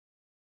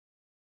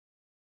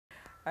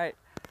All right.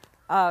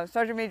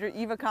 Sergeant Major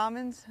Eva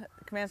Commons,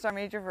 Command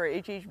Sergeant Major for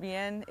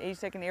HHBN,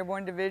 82nd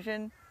Airborne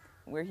Division.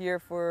 We're here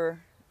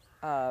for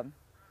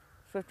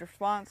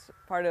SwiftResponse,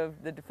 part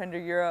of the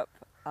DefenderEurope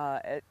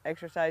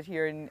exercise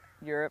here in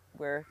Europe.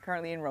 We're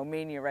currently in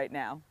Romania right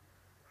now.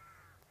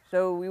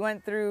 So we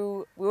went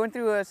through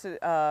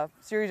a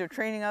series of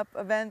training up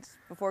events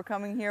before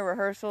coming here,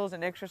 rehearsals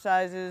and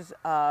exercises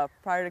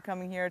prior to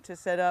coming here to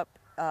set up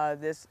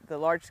the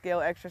large-scale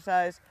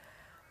exercise.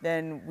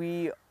 Then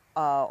we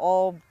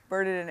all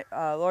loaded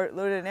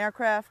an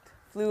aircraft,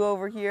 flew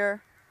over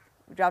here,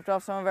 we dropped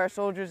off some of our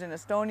soldiers in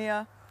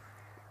Estonia.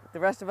 The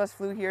rest of us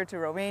flew here to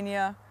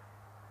Romania.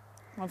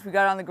 Once we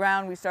got on the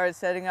ground, we started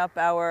setting up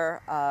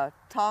our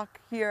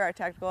TOC here, our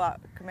Tactical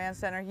Command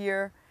Center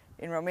here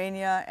in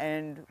Romania,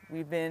 and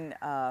we've been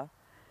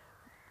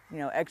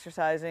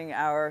exercising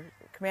our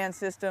command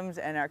systems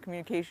and our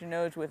communication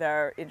nodes with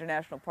our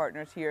international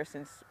partners here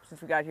since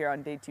we got here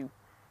on day 2.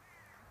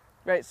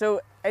 Right, so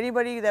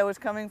anybody that was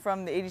coming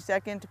from the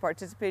 82nd to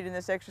participate in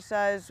this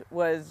exercise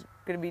was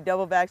going to be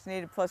double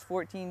vaccinated plus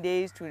 14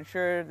 days to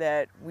ensure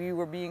that we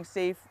were being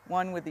safe,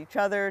 1, with each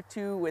other,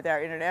 2, with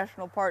our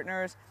international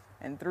partners,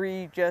 and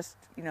 3, just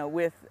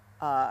with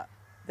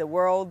the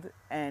world,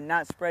 and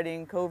not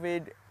spreading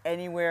COVID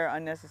anywhere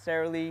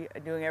unnecessarily,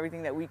 doing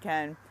everything that we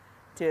can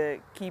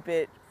to keep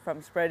it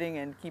from spreading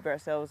and keep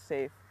ourselves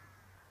safe.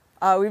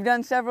 We've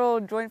done several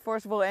joint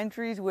forcible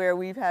entries where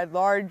we've had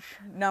large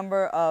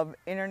number of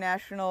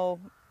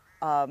international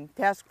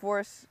task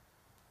force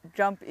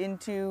jump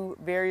into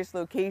various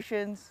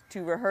locations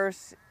to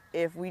rehearse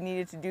if we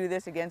needed to do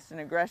this against an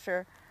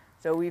aggressor.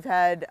 So we've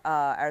had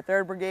our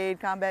 3rd Brigade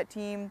combat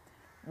team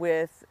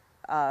with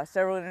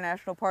several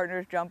international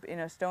partners jump in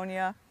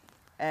Estonia,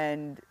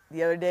 and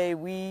the other day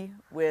we,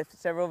 with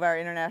several of our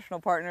international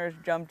partners,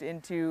 jumped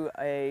into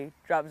a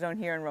drop zone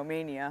here in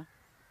Romania.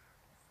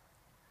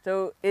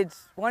 So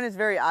it's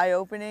very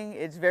eye-opening.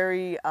 It's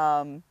very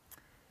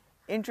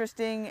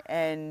interesting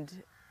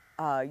and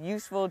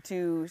useful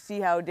to see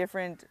how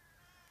different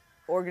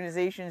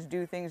organizations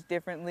do things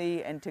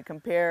differently, and to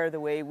compare the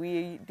way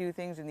we do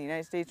things in the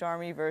United States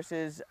Army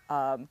versus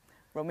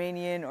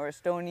Romanian or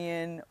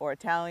Estonian or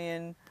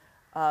Italian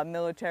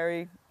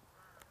military.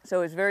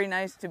 So it's very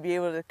nice to be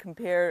able to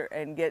compare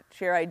and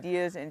share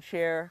ideas and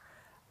share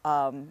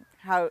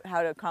how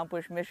to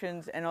accomplish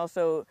missions. And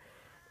also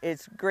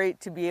it's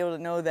great to be able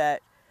to know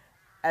that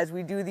as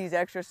we do these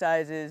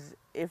exercises,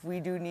 if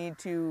we do need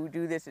to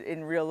do this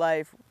in real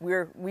life,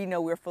 we know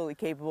we're fully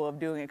capable of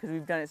doing it because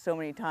we've done it so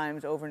many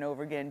times over and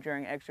over again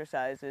during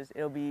exercises.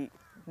 It'll be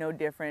no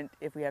different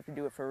if we have to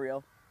do it for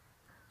real.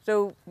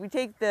 So we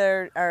take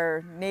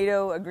our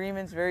NATO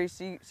agreements very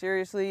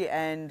seriously,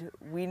 and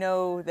we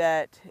know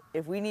that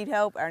if we need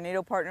help, our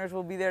NATO partners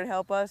will be there to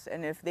help us,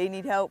 and if they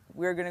need help,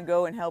 we're going to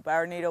go and help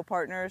our NATO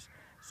partners.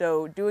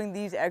 So doing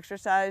these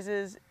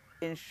exercises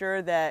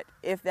ensure that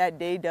if that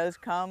day does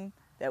come,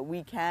 that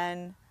we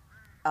can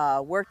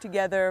work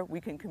together,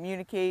 we can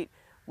communicate,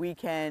 we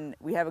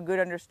have a good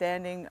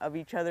understanding of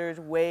each other's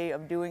way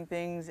of doing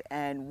things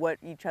and what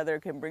each of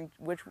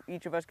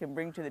us can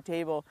bring to the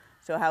table,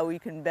 so how we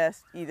can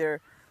best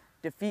either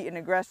defeat an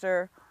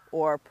aggressor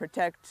or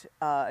protect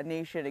a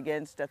nation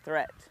against a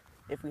threat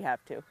if we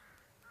have to.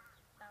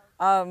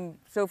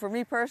 So for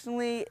me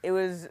personally, it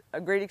was a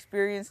great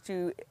experience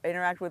to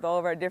interact with all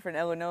of our different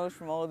LNOs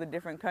from all of the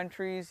different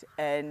countries,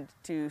 and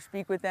to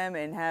speak with them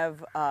and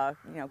have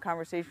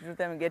conversations with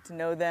them and get to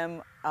know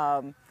them.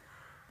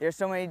 There's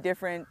so many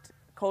different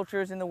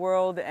cultures in the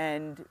world,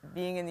 and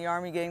being in the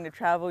Army, getting to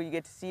travel, you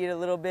get to see it a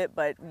little bit,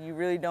 but you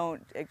really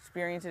don't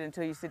experience it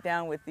until you sit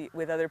down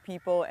with other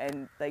people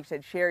and, like I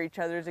said, share each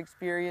other's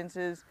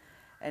experiences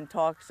and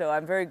talk. So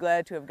I'm very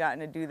glad to have gotten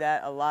to do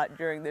that a lot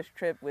during this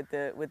trip with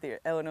the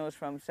LNOs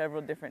from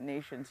several different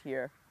nations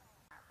here.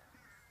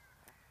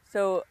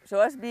 So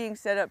us being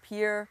set up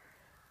here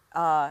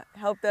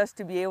helped us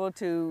to be able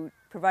to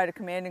provide a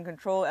command and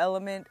control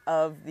element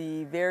of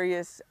the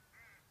various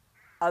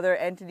other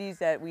entities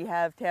that we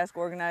have task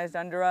organized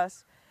under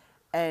us,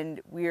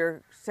 and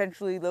we're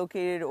centrally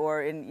located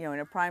or in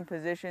a prime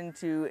position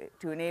to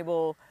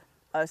enable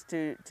us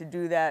to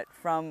do that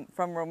from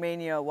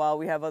Romania while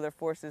we have other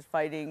forces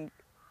fighting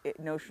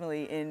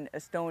notionally in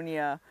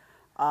Estonia.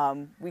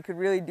 We could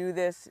really do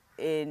this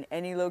in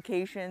any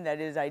location that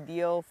is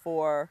ideal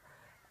for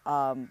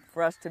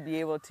us to be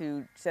able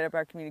to set up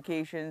our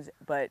communications,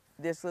 but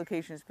this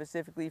location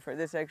specifically for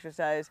this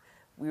exercise,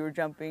 we were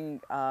jumping,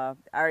 our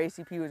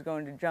ACP was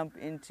going to jump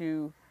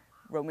into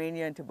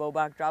Romania, into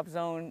Bobac drop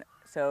zone,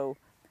 so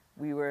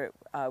we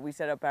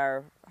set up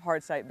our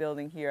hard site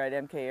building here at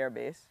MK Air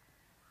Base.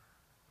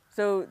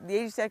 So the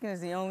 82nd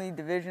is the only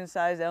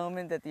division-sized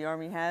element that the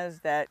Army has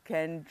that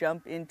can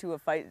jump into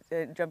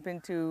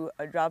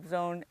a drop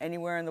zone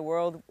anywhere in the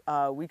world.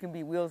 We can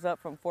be wheels up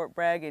from Fort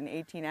Bragg in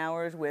 18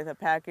 hours with a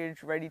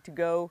package ready to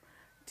go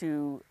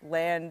to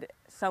land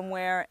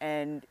somewhere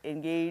and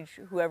engage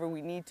whoever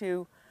we need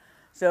to.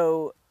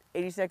 So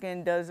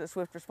 82nd does a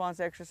SwiftResponse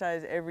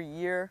exercise every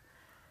year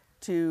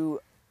to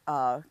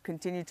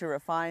continue to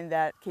refine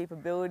that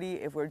capability.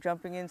 If we're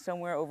jumping in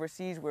somewhere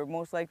overseas, we're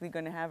most likely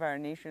going to have our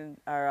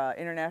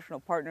international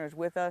partners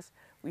with us.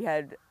 We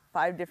had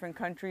 5 different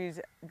countries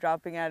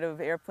dropping out of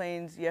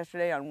airplanes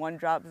yesterday on one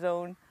drop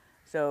zone.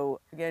 So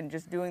again,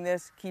 just doing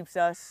this keeps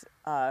us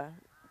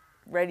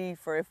ready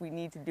for if we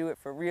need to do it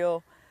for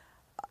real.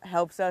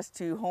 Helps us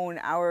to hone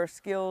our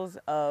skills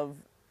of,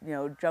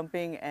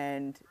 jumping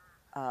and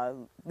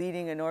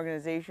leading an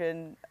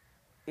organization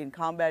in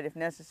combat if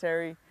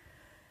necessary.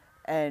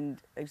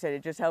 And like I said,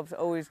 it just helps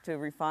always to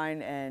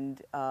refine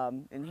and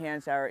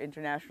enhance our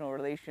international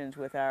relations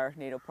with our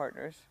NATO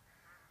partners.